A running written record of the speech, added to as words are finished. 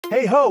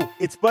Hey ho,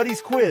 it's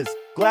Buddy's Quiz.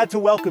 Glad to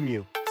welcome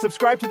you.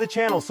 Subscribe to the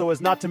channel so as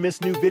not to miss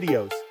new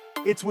videos.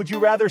 It's Would You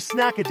Rather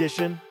Snack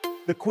Edition.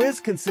 The quiz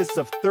consists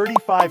of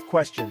 35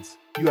 questions.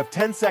 You have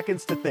 10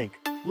 seconds to think.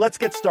 Let's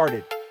get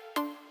started.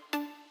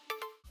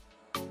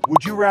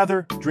 Would you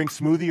rather drink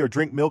smoothie or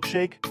drink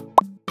milkshake?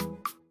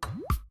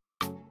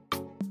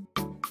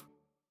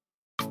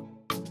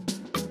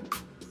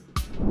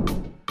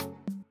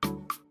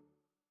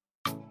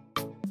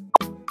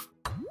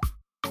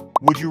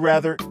 Would you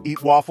rather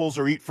eat waffles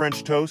or eat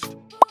French toast?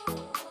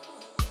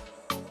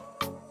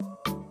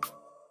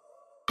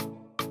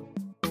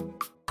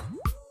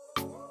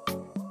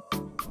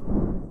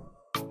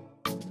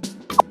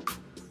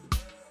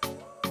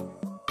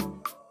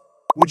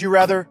 Would you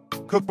rather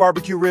cook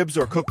barbecue ribs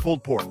or cook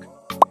pulled pork?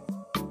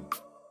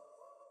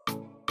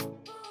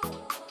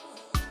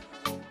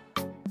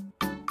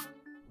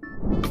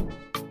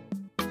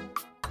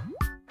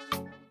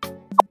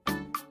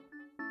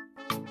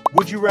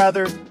 Would you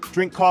rather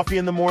drink coffee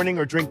in the morning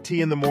or drink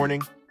tea in the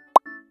morning?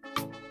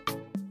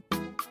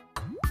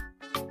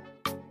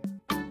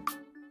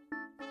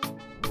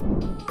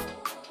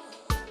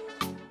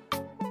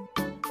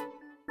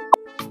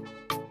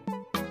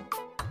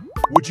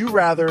 Would you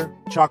rather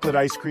chocolate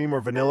ice cream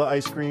or vanilla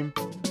ice cream?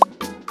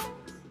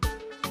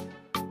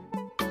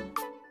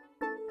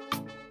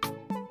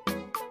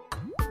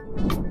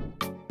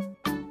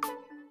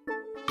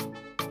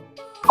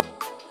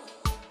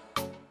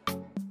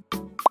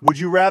 Would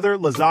you rather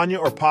lasagna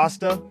or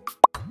pasta?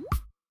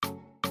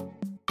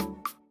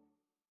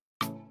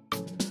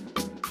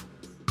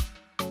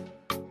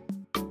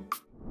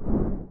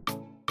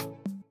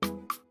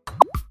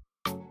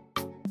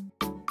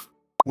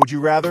 Would you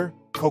rather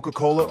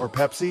Coca-Cola or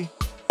Pepsi?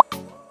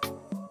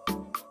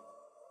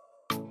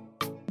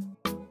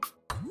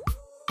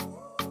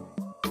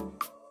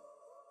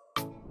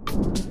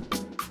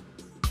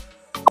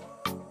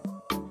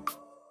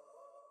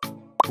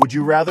 Would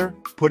you rather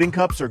pudding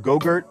cups or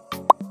Go-Gurt?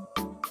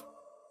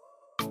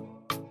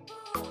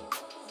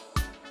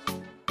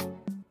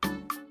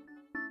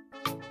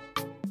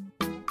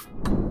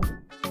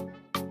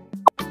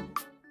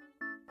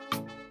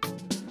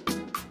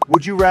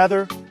 Would you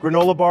rather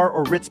granola bar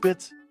or Ritz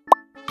Bits?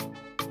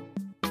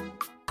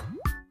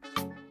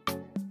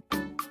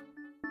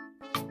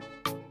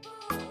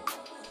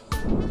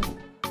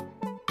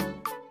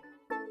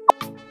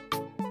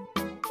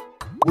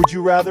 Would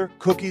you rather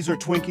cookies or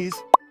Twinkies?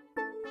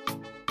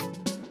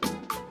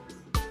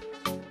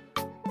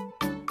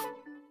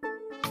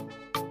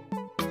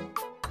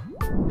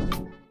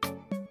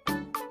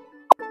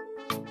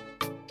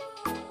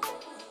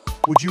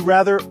 Would you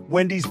rather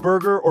Wendy's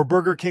Burger or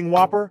Burger King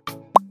Whopper?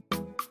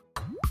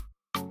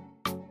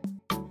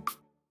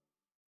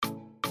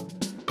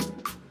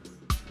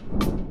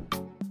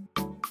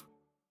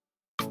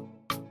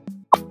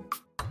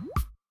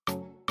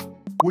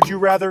 Would you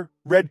rather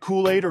red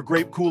Kool-Aid or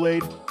grape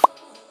Kool-Aid?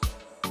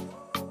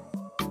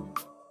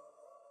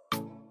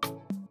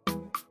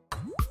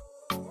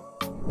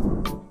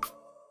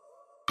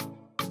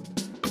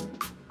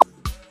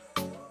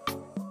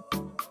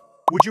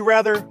 Would you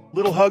rather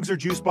Little Hugs or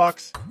Juice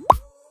Box?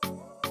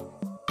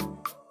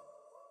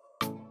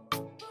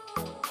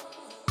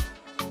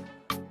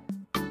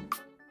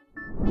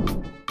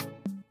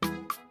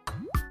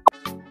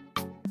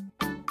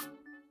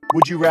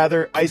 Would you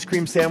rather ice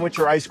cream sandwich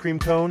or ice cream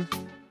cone?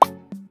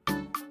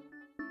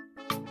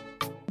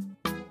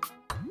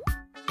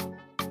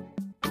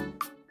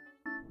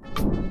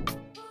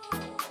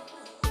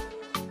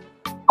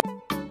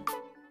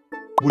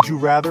 Would you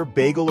rather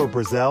bagel or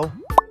Brazil?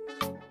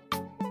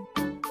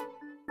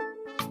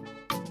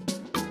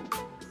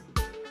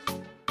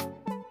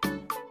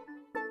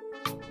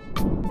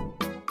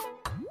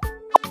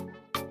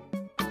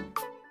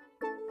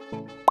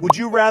 Would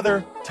you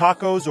rather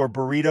tacos or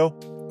burrito?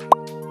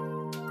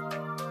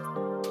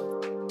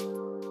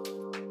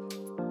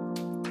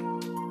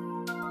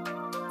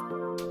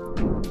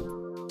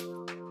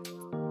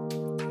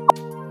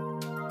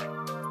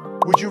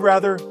 Would you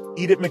rather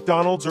eat at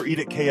McDonald's or eat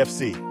at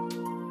KFC?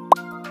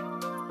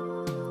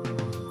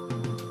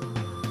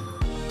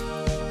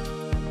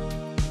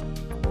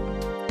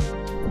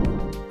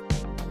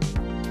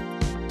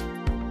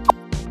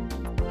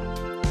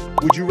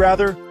 Would you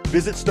rather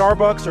visit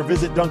Starbucks or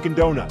visit Dunkin'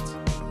 Donuts?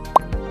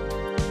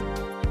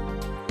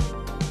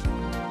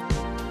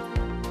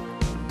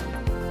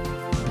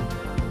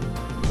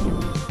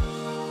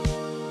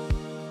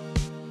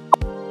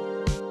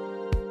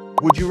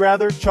 Would you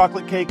rather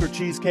chocolate cake or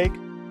cheesecake?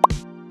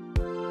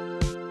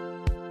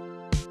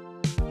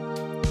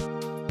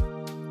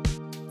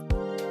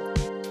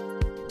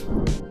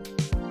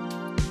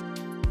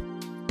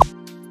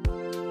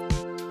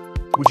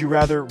 Would you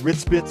rather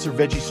Ritz Bits or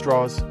veggie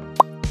straws?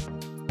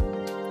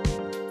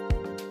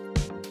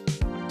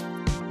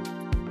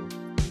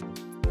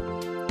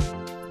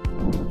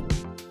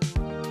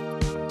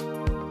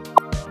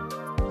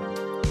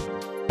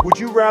 Would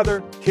you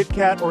rather Kit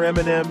Kat or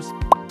M&M's?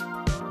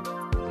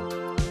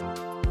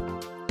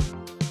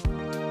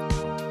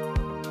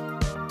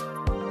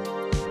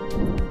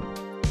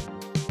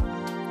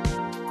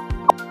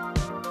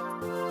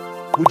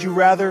 Would you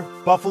rather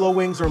buffalo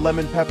wings or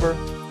lemon pepper?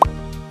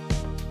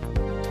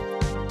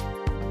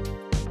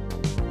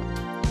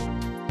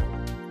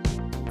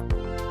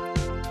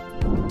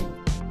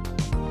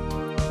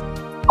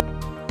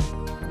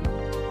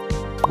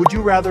 Would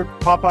you rather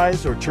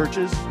Popeyes or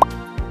Church's?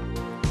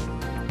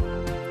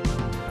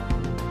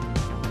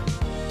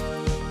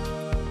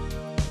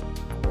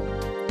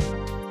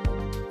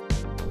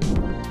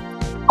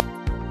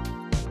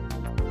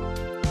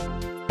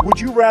 Would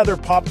you rather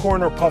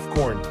popcorn or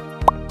puffcorn?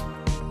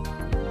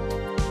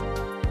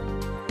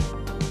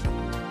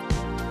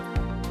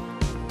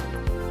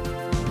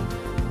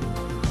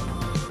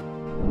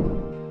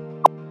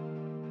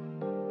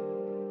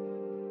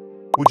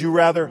 Would you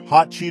rather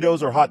hot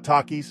Cheetos or hot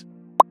Takis?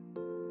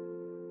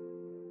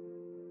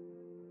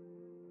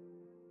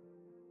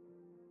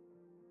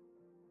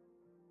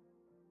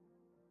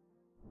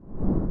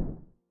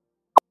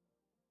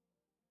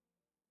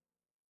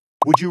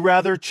 Would you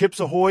rather Chips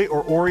Ahoy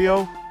or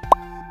Oreo?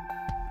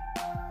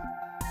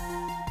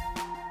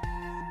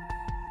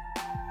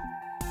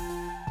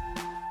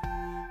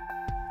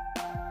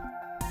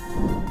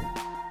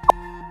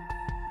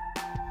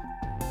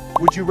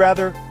 Would you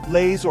rather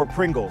Lay's or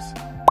Pringles?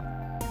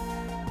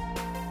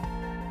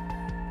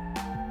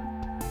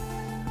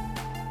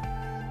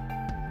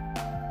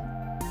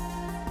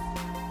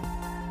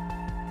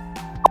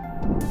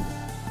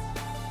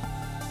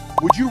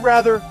 Would you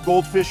rather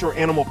Goldfish or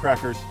Animal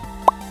Crackers?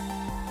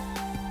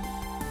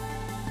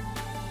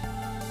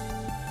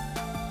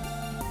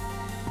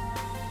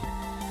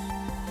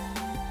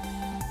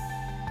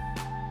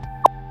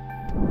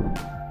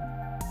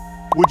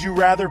 Would you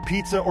rather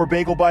pizza or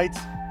Bagel Bites?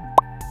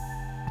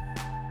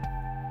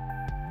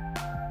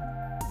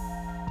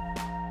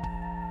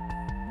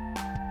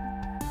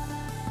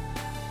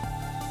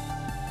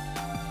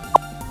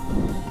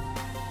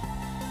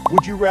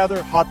 Would you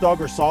rather hot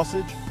dog or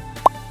sausage?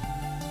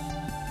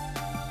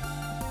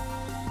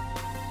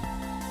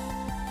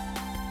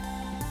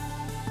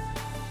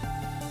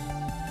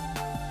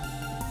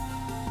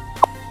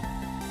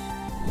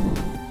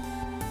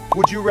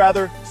 Would you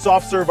rather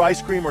soft serve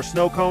ice cream or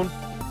snow cone?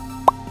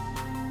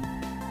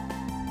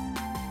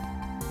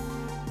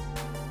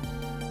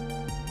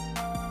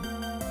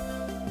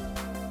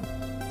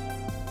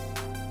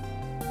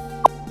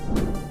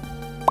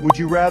 Would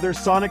you rather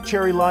Sonic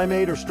Cherry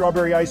Limeade or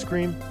strawberry ice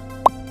cream?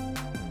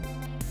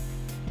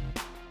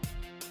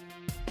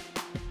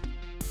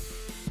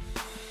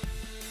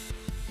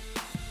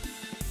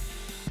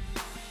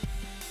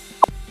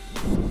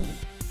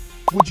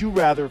 Would you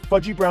rather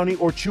Fudgy Brownie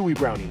or Chewy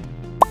Brownie?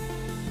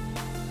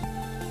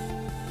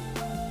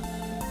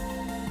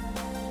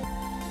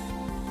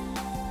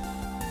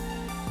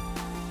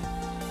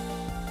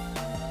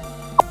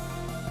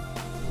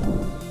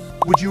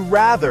 Would you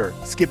rather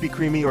Skippy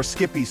Creamy or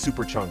Skippy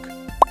Super Chunk?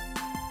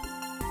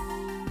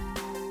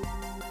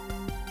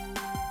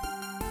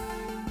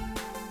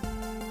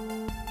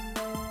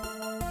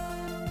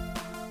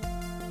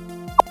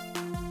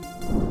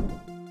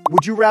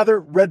 Would you rather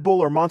Red Bull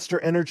or Monster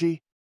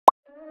Energy?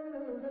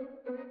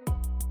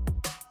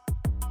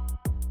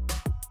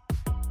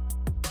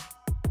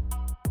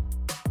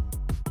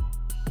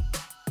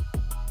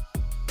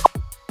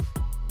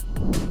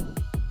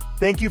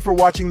 Thank you for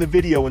watching the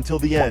video until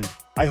the end.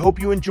 I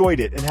hope you enjoyed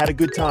it and had a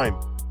good time.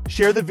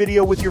 Share the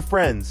video with your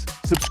friends,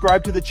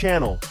 subscribe to the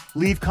channel,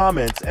 leave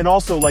comments, and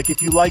also like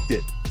if you liked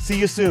it. See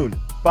you soon.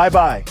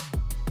 Bye-bye.